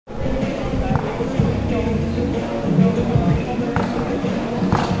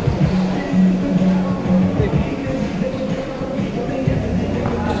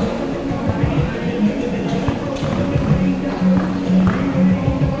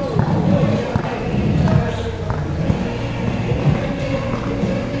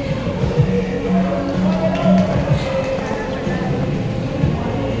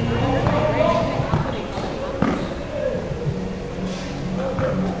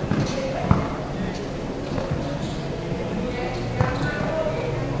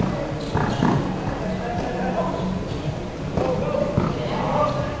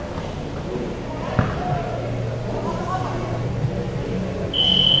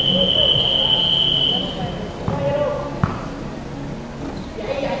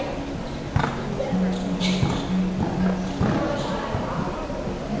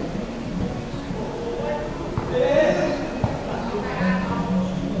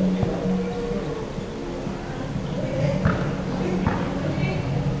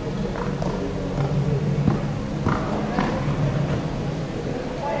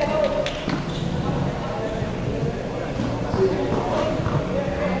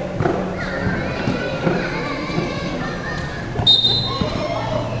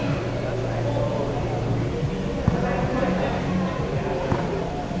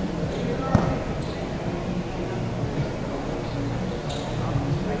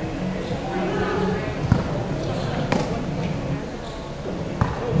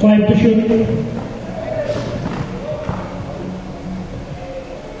5 to shoot.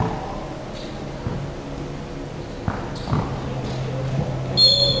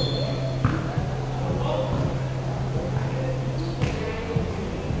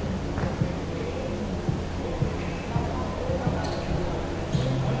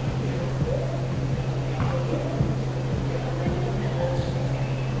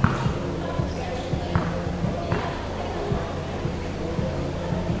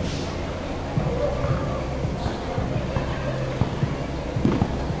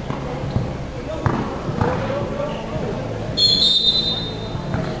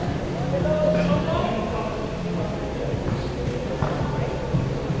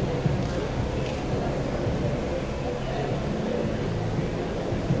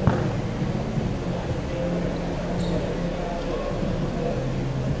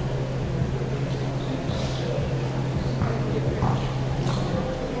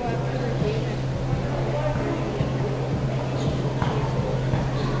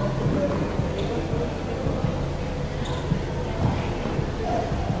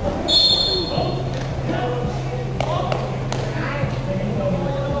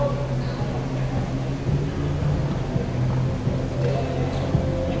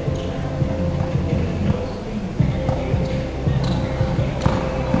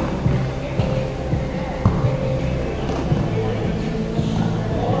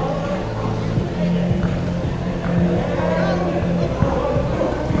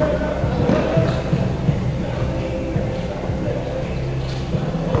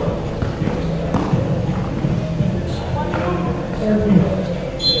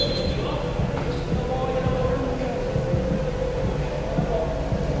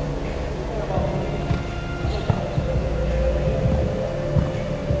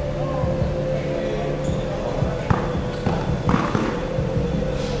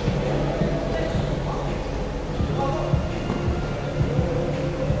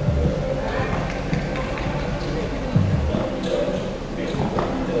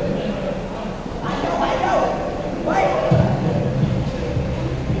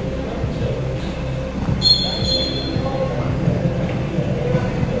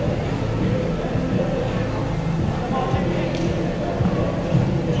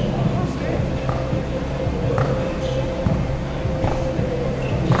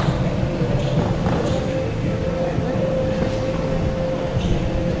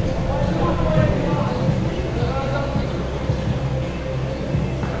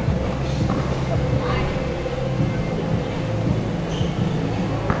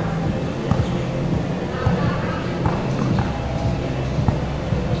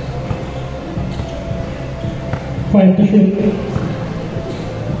 Five to shoot.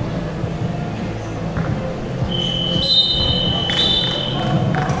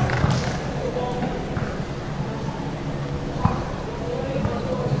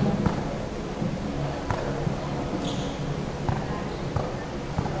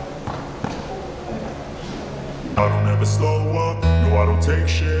 I don't ever slow up, no I don't take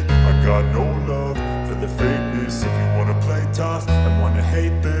shit. I got no love for the fakeness. If you wanna play tough and wanna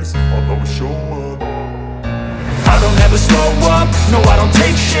hate this, I'll always show up. I don't ever slow up, no I don't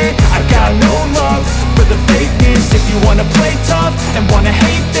take shit. I got no love for the fakeness. If you wanna play tough and wanna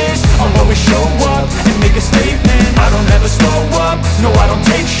hate this, I'll always show up and make a statement. I don't ever slow up, no I don't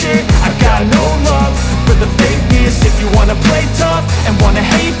take shit. I got no love for the fakeness. If you wanna play tough and wanna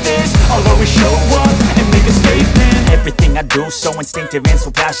hate this, I'll always show up and make a statement. Everything I do so instinctive and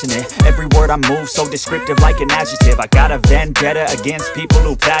so passionate. Every word I move so descriptive like an adjective. I got a vendetta against people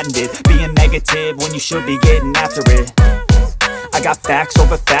who patented being negative when you should be getting after it. I got facts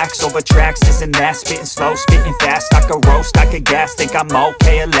over tracks, this and that. Spitting slow, spitting fast. I could roast, I could gas. Think I'm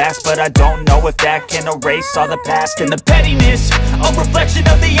okay at last, but I don't know if that can erase all the past. And the pettiness, a reflection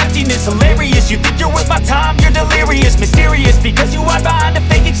of the emptiness. Hilarious, you think you're worth my time, you're delirious. Mysterious, because you hide behind a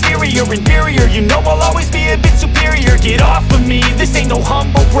fake exterior. Inferior, you know I'll always be a bit superior. Get off of me, this ain't no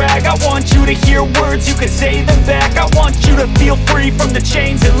humble brag. I want you to hear words, you can say them back. I want you to feel free from the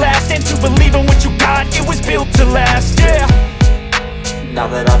chains at last, and to believe in what you got, it was built to last, yeah. Now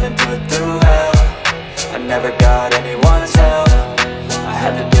that I've been put through hell, I never got anyone's help. I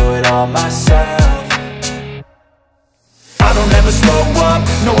had to do it all myself. I don't ever slow up,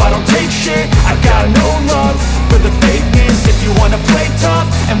 no I don't take shit. I got no love for the fakeness. If you wanna play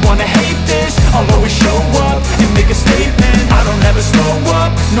tough and wanna hate this, I'll always show up and make a statement. I don't ever slow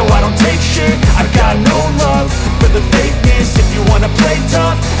up, no I don't take shit. I got no love for the fakeness. If you wanna play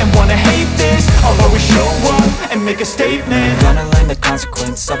tough and wanna hate this, I'll always show up and and make a statement. Gonna learn the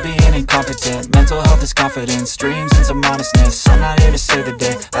consequence of being incompetent. Mental health is confidence, dreams and some honestness. I'm not here to save the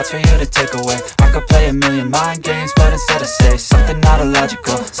day, that's for you to take away. I could play a million mind games, but instead I say something not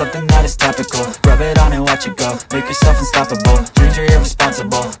illogical, something that is topical. Rub it on and watch it go, make yourself unstoppable. Dreams are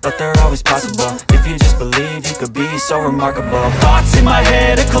irresponsible, but they're always possible. If you just believe, you could be so remarkable. Thoughts in my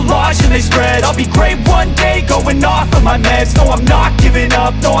head, a collage and they spread. I'll be great one day, going off of my meds. No, I'm not giving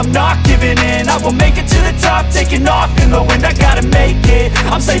up, no, I'm not giving in. I will make it to the top, taking off in the wind. I gotta make it,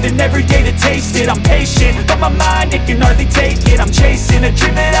 I'm saving every day to taste it. I'm patient, but my mind, it can hardly take it. I'm chasing a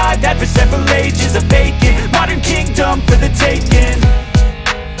dream that I've had for several ages. A vacant, modern kingdom for the taking.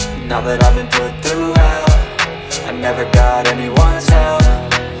 Now that I've been put through hell, I never got anyone's help.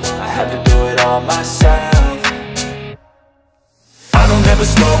 I had to do it all myself. I don't ever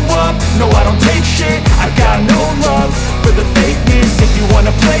slow up, no I don't take shit. I got no love for the fakeness. If you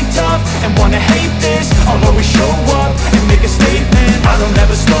wanna play tough and wanna hate this, I'll always show up and make a statement. I don't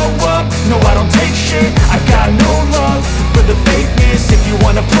ever slow up, no I don't take shit. I got no love for the fakeness. If you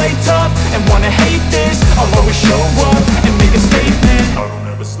wanna play tough and wanna hate this, I'll always show up and make a statement. I don't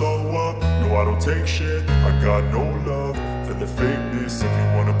ever slow up, no I don't take shit. I got no love for the fakeness. If you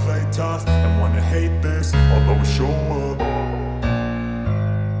wanna play tough and wanna hate this, I'll always show up.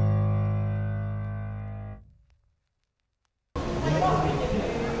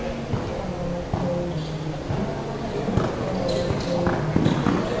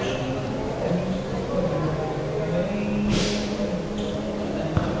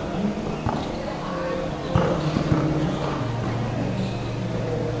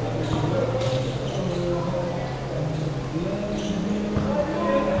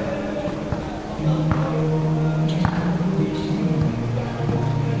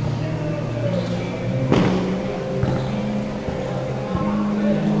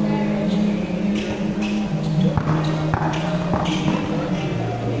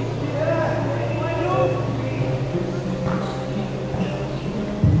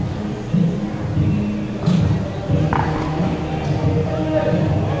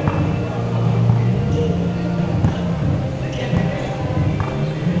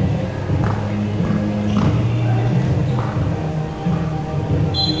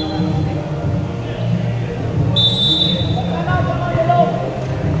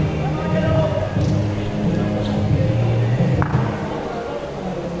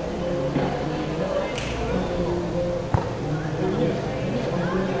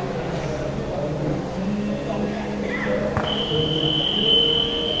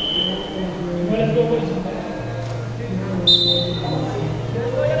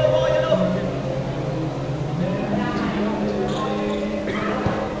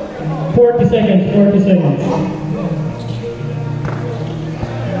 40 seconds, 40 seconds.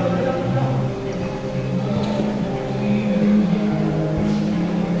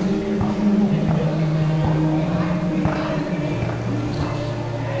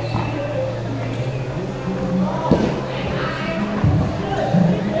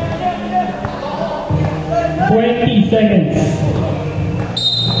 Seconds.